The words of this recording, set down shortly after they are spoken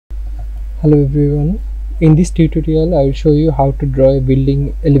Hello everyone, in this tutorial I will show you how to draw a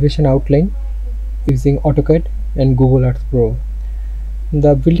building elevation outline using AutoCAD and Google Earth Pro.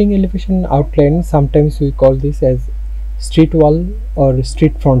 The building elevation outline, sometimes we call this as street wall or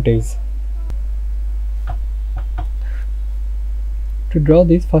street frontage. To draw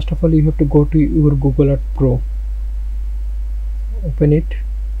this, first of all you have to go to your Google Earth Pro, open it,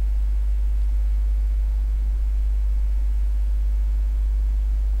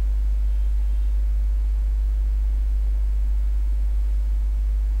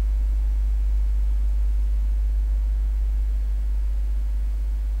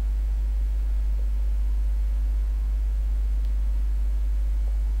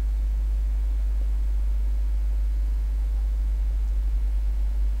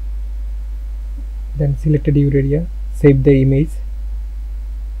 then selected your area, save the image,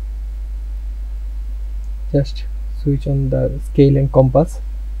 just switch on the scale and compass.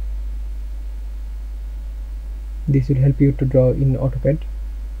 This will help you to draw in AutoCAD.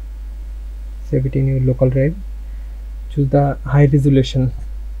 Save it in your local drive, choose the high resolution.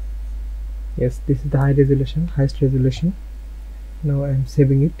 Yes, this is the highest resolution. Now I am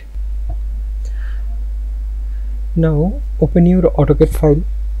saving it. Now open your AutoCAD file.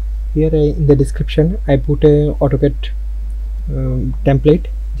 Here in the description I put a AutoCAD template.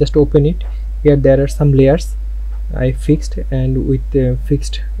 Just open it. Here there are some layers I fixed, and with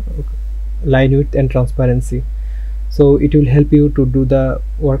fixed line width and transparency, so it will help you to do the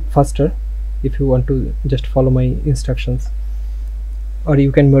work faster if you want to just follow my instructions, or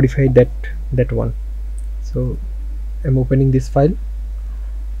you can modify that one. So I'm opening this file,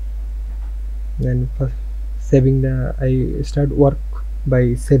 then saving the I start work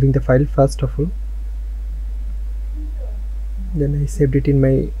by saving the file first of all. Then I saved it in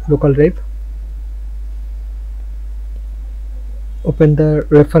my local drive. Open the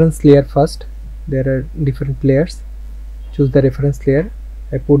reference layer first. There are different layers. Choose the reference layer.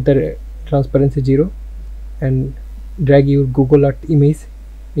 I put the transparency 0 and drag your Google Earth image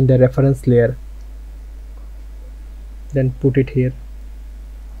in the reference layer, then put it here.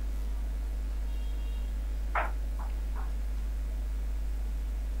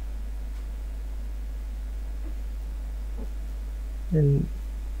 And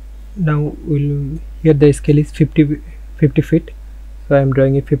now here the scale is 50 feet, so I am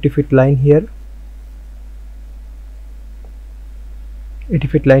drawing a 50 feet line here, 80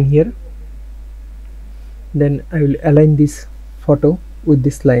 feet line here. Then I will align this photo with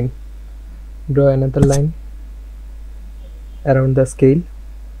this line, draw another line around the scale.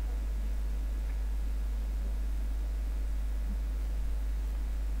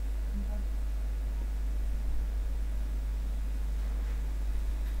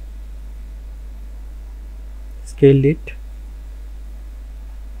 Scaled it.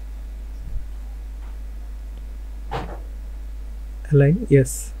 Align,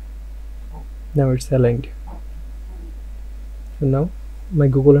 yes, now it's aligned. So now my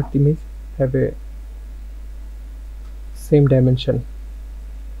Google Earth image have a same dimension,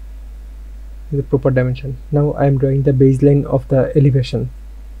 the proper dimension. Now I am drawing the baseline of the elevation.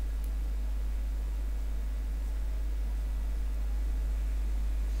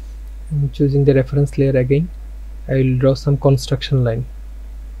 I'm choosing the reference layer again. I will draw some construction line.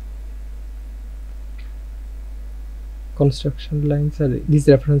 Construction lines are, these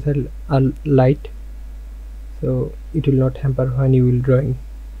references are light, so it will not hamper when you will drawing.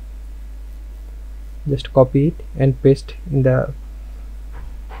 Just copy it and paste in the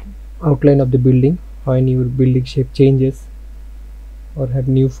outline of the building when your building shape changes or have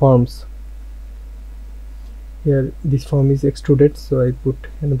new forms. Here this form is extruded, so I put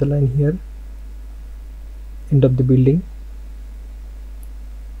another line here, end of the building,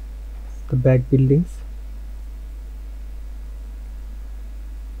 the back buildings,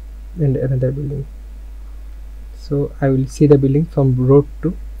 and another building. So I will see the building from road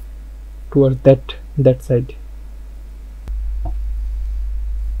to towards that side.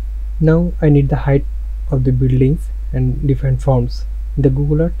 Now I need the height of the buildings and different forms. In the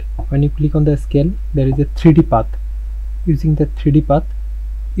Google Earth, when you click on the scale, there is a 3D path. Using the 3D path,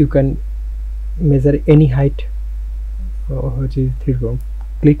 you can measure any height, which is 3D form.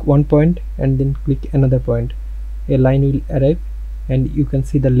 Click one point and then click another point. A line will arrive and you can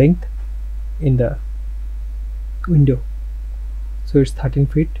see the length in the window. So it's 13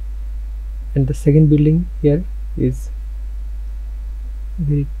 feet, and the second building here is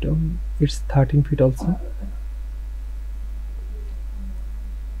very down, it's 13 feet also.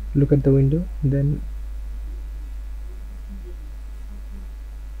 Look at the window, then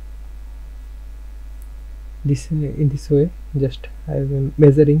This in this way, just I am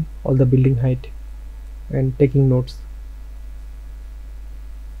measuring all the building height and taking notes.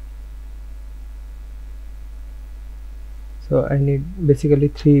 So I need basically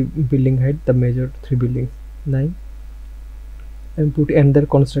 3 building height, the measured 3 buildings. 9, and put another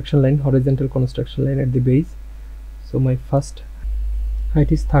construction line, horizontal construction line at the base. So my first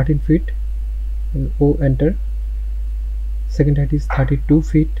height is 13 feet and O, enter. Second height is 32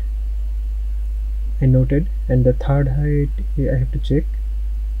 feet, I noted, and the third height I have to check.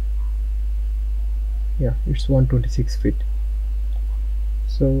 Yeah, it's 126 feet.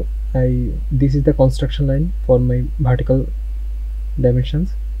 So this is the construction line for my vertical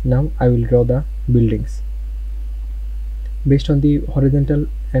dimensions. Now I will draw the buildings based on the horizontal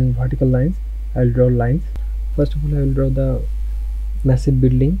and vertical lines. I will draw lines. First of all, I will draw the massive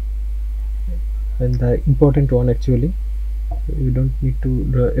building, and the important one. Actually, you don't need to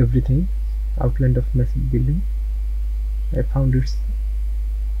draw everything. Outline of massive building, I found it's,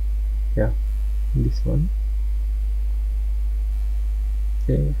 yeah, this one.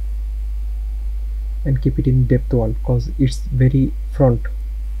 Okay, and keep it in depth 1 because it's very front,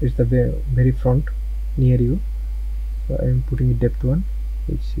 it's the very front near you. So I am putting it depth 1,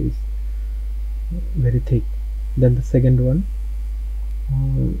 which is very thick. Then the second one,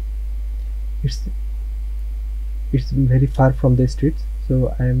 it's very far from the streets,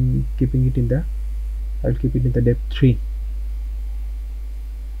 so I am keeping it in the, I'll keep it in the depth 3.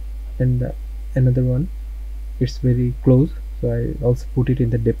 And another one, it's very close, so I also put it in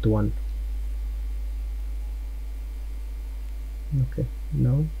the depth 1. Okay,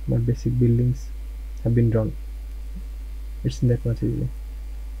 now my basic buildings have been drawn. It's that much easy.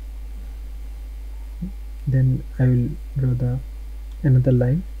 Then I will draw another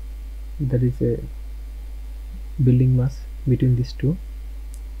line. There is a building mass between these two.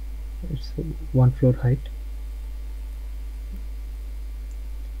 It's 1 floor height.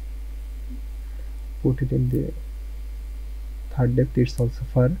 Put it in the third depth. It's also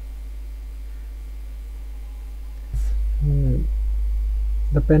far.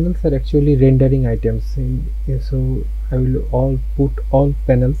 The panels are actually rendering items, so I will put all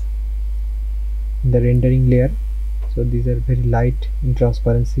panels in the rendering layer. So these are very light in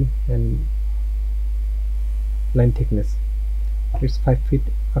transparency and line thickness. It's 5 feet.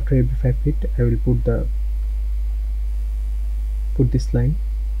 After every 5 feet I will put this line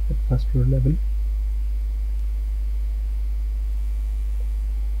at first floor level.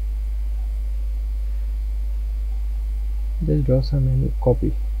 Just draw some and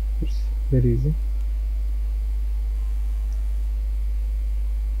copy. It's very easy.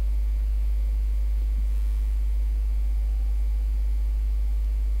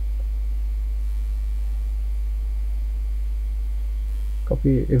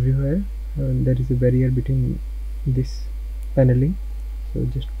 Copy everywhere, and there is a barrier between this paneling, so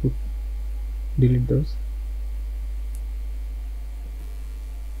just delete those.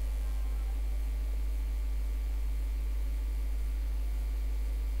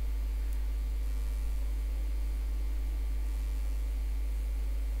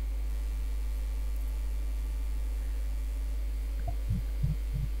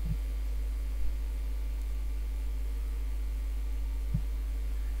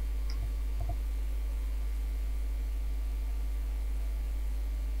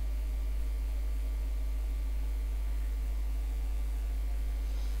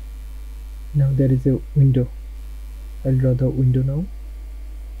 Now there is a window. I'll draw the window now.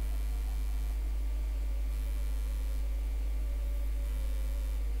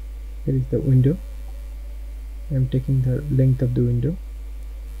 There is the window. I am taking the length of the window.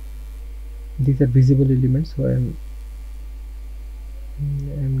 These are visible elements, so I am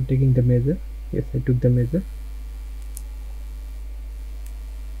taking the measure. Yes, I took the measure.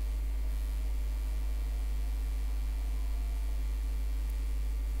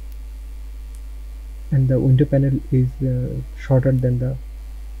 And the window panel is shorter than the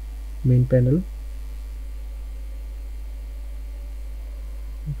main panel.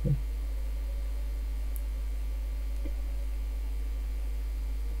 Okay.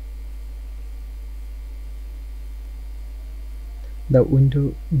 The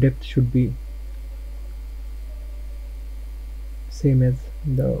window depth should be same as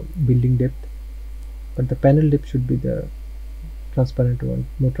the building depth, but the panel depth should be the transparent one,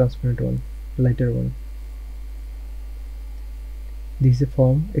 more transparent one, lighter one. This is a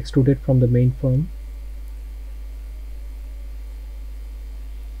form extruded from the main form.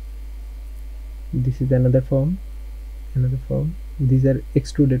 This is another form, These are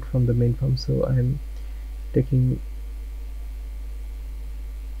extruded from the main form, so I am taking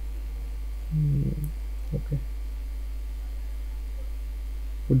okay.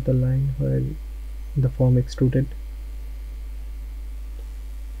 put the line where the form extruded.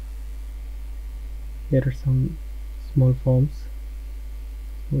 Here are some small forms,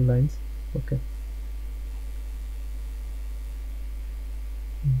 small lines. Okay.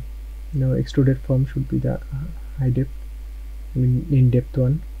 Now extruded form should be the high depth, I mean in depth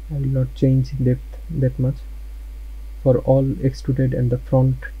one. I will not change depth that much. For all extruded and the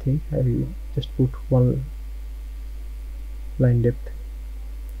front thing, I will just put one line depth.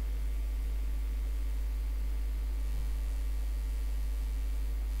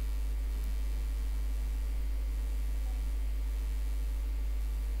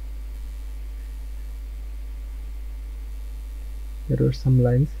 There are some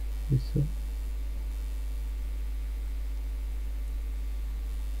lines. So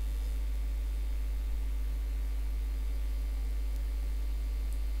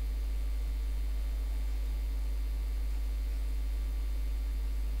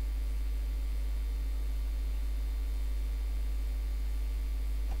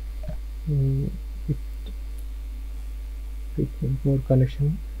it needs more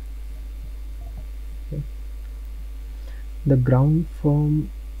connection. Okay. The ground form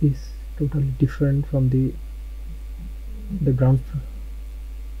is totally different from the ground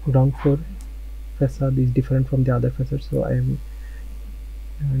floor facade is different from the other facade, so I am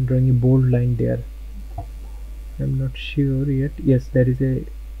drawing a bold line there. I'm not sure yet. Yes, there is a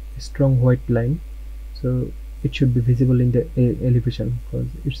strong white line, so it should be visible in the elevation because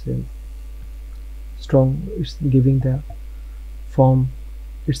it's a strong, it's giving the form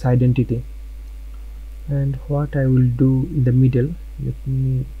its identity. And what I will do in the middle, let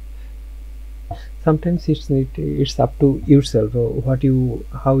me, sometimes it's up to yourself what you,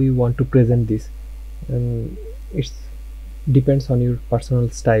 how you want to present this, and it depends on your personal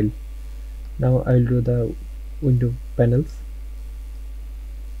style. Now I will do the window panels.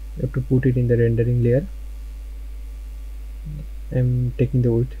 You have to put it in the rendering layer. I'm taking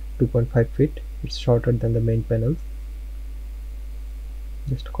the width 2.5 feet. It's shorter than the main panel.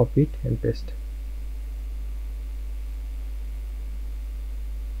 Just copy it and paste.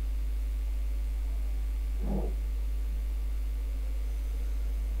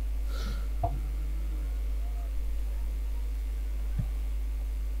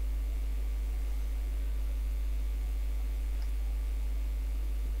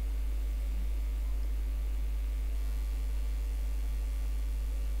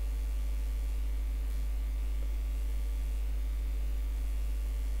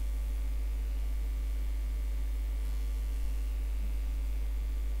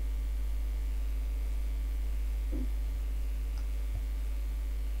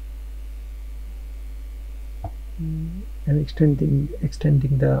 And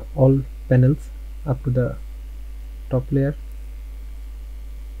extending the all panels up to the top layer,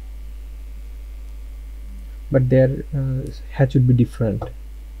 but their hatch would be different.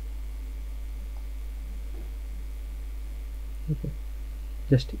 Okay.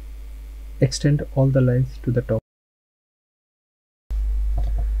 Just extend all the lines to the top.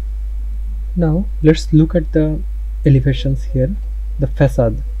 Now let's look at the elevations here. The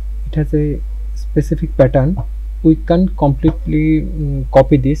facade, it has a specific pattern. We can't completely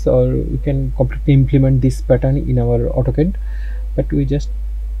copy this, or we can completely implement this pattern in our AutoCAD, but we just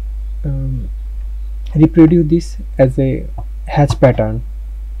reproduce this as a hatch pattern.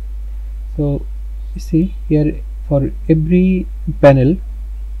 So you see here, for every panel,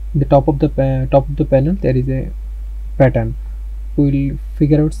 the top of the panel there is a pattern. We will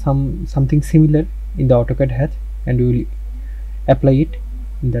figure out something similar in the AutoCAD hatch, and we will apply it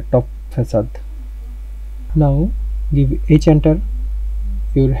in the top facade. Now give H enter,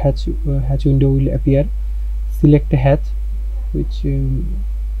 your hatch window will appear. Select a hatch which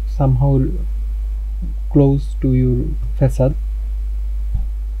somehow close to your facade.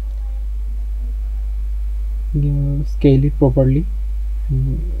 Scale it properly,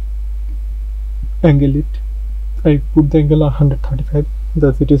 angle it. I put the angle 135,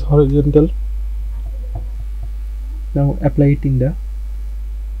 thus it is horizontal. Now apply it in the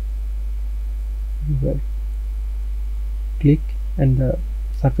well, click and the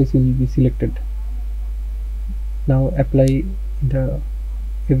surface will be selected. Now apply the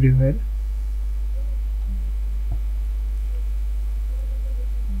everywhere.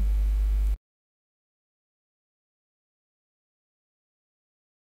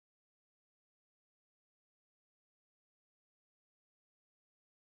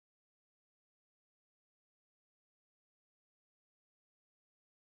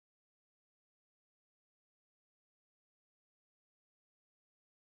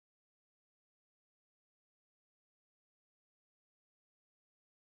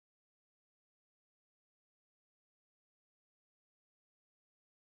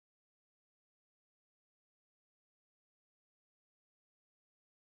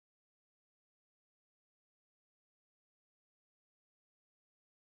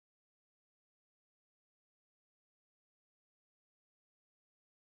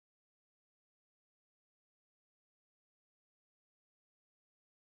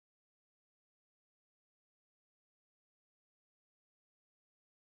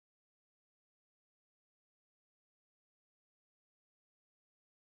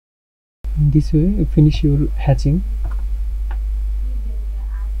 This way you finish your hatching.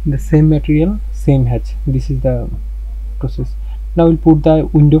 The same material, same hatch. This is the process. Now we'll put the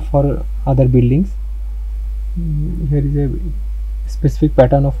window for other buildings. Here is a specific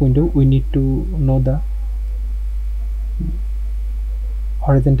pattern of window. We need to know the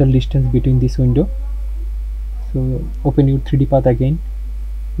horizontal distance between this window. So open your 3D path again,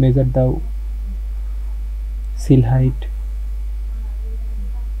 measure the sill height,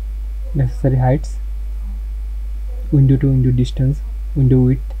 necessary heights, window to window distance, window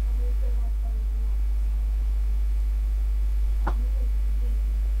width.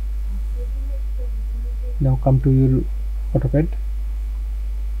 Now come to your AutoCAD,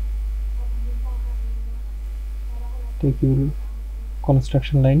 take your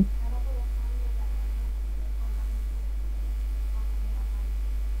construction line,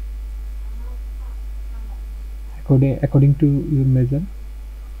 according to your measure,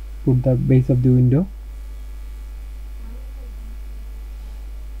 put the base of the window,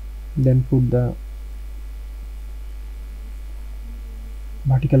 then put the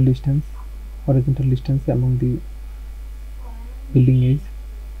vertical distance, horizontal distance among the building edge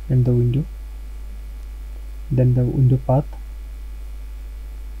and the window, then the window path,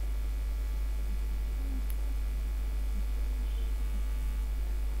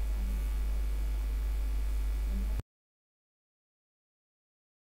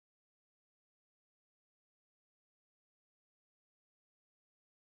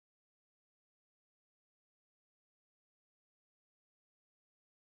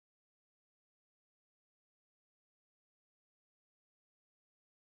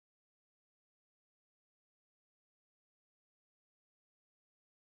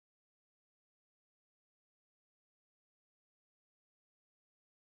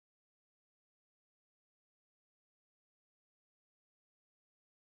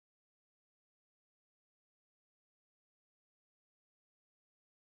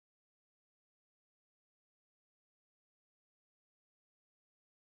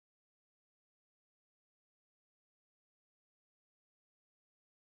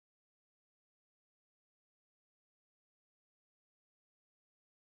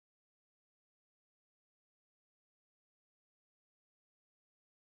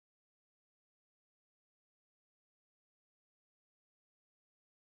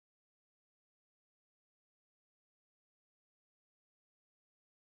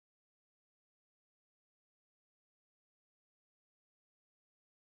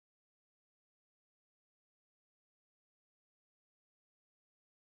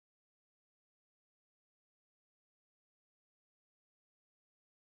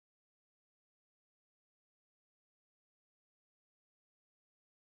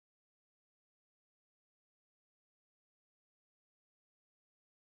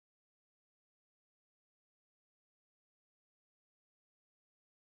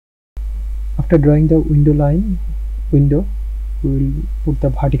 After drawing the window, we will put the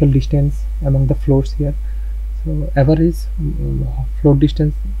vertical distance among the floors here. So average floor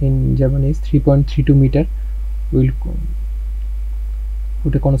distance in Germany is 3.32 meter. We will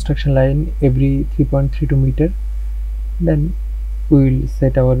put a construction line every 3.32 meter. Then we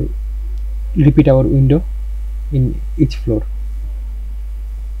will repeat our window in each floor.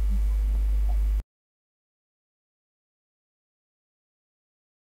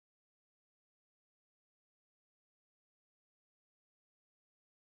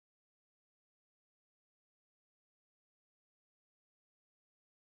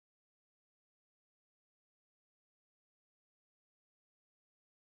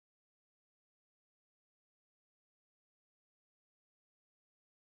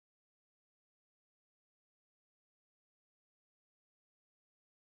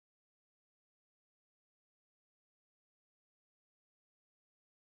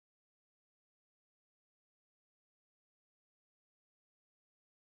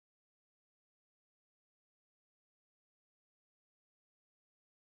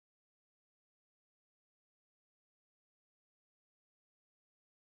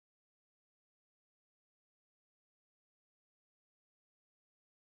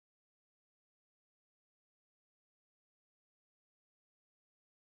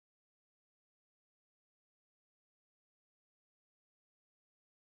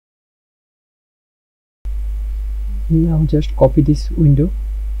 Now just copy this window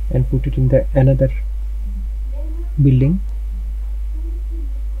and put it in the another building.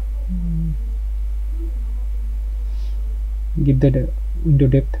 Give that window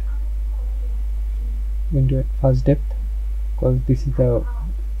depth, window at first depth, because this is the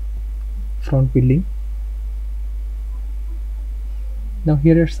front building. Now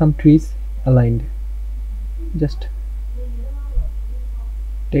here are some trees aligned. Just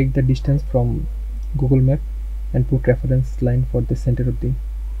take the distance from Google Map and put reference line for the center of the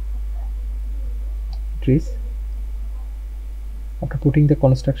trees. After putting the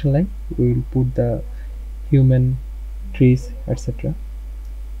construction line, we will put the human, trees, etc.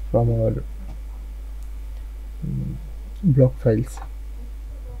 from our block files.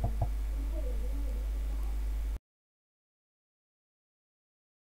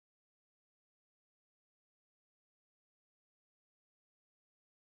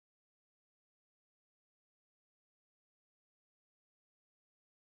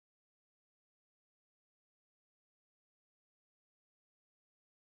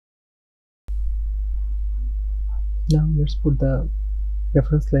 Now let's put the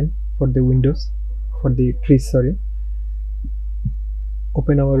reference line for the windows, for the trees, sorry.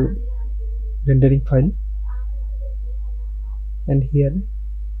 Open our rendering file, and here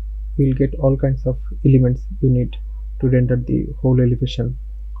you will get all kinds of elements you need to render the whole elevation.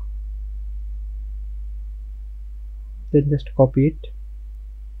 Then just copy it,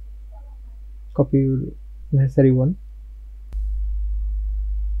 copy your necessary one,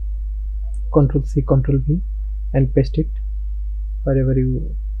 Ctrl C, Ctrl V, and paste it wherever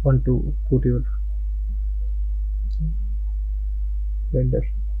you want to put your render.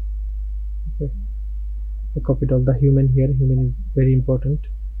 Okay. I copied all the human here. Human is very important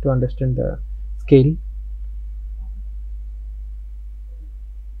to understand the scale.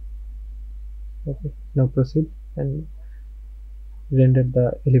 Okay, now proceed and render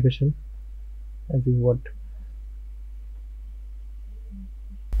the elevation as you want.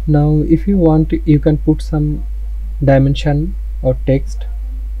 Now if you want, you can put some dimension or text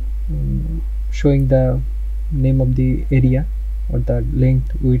showing the name of the area or the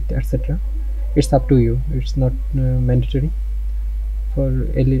length, width, etc. It's up to you, it's not mandatory. For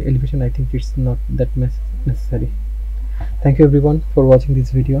elevation I think it's not that necessary. Thank you everyone for watching this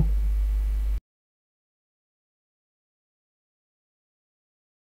video.